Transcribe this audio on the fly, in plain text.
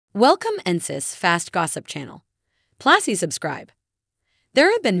Welcome NCIS Fast Gossip Channel. Please subscribe. There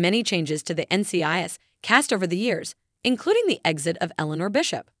have been many changes to the NCIS cast over the years, including the exit of Eleanor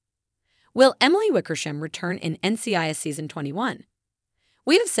Bishop. Will Emily Wickersham return in NCIS Season 21?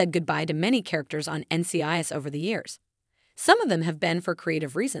 We have said goodbye to many characters on NCIS over the years. Some of them have been for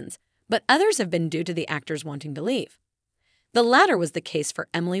creative reasons, but others have been due to the actors wanting to leave. The latter was the case for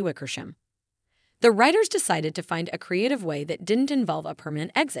Emily Wickersham. The writers decided to find a creative way that didn't involve a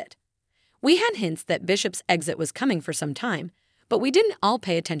permanent exit. We had hints that Bishop's exit was coming for some time, but we didn't all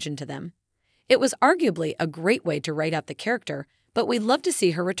pay attention to them. It was arguably a great way to write out the character, but we'd love to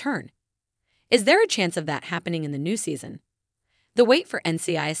see her return. Is there a chance of that happening in the new season? The wait for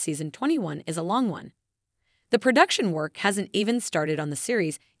NCIS Season 21 is a long one. The production work hasn't even started on the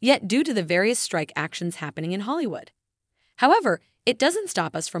series yet due to the various strike actions happening in Hollywood. However, it doesn't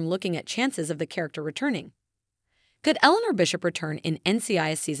stop us from looking at chances of the character returning. Could Eleanor Bishop return in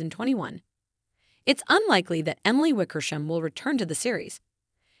NCIS Season 21? It's unlikely that Emily Wickersham will return to the series.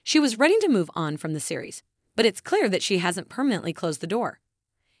 She was ready to move on from the series, but it's clear that she hasn't permanently closed the door.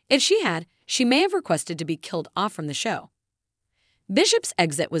 If she had, she may have requested to be killed off from the show. Bishop's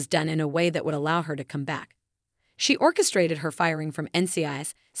exit was done in a way that would allow her to come back. She orchestrated her firing from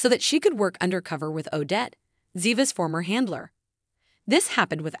NCIS so that she could work undercover with Odette, Ziva's former handler. This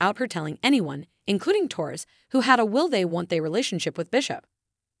happened without her telling anyone, including Torres, who had a will-they-won't-they relationship with Bishop.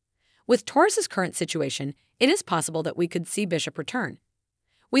 With Torres's current situation, it is possible that we could see Bishop return.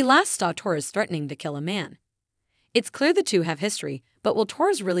 We last saw Torres threatening to kill a man. It's clear the two have history, but will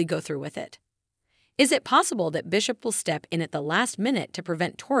Torres really go through with it? Is it possible that Bishop will step in at the last minute to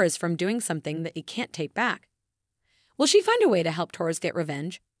prevent Torres from doing something that he can't take back? Will she find a way to help Torres get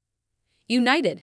revenge? United,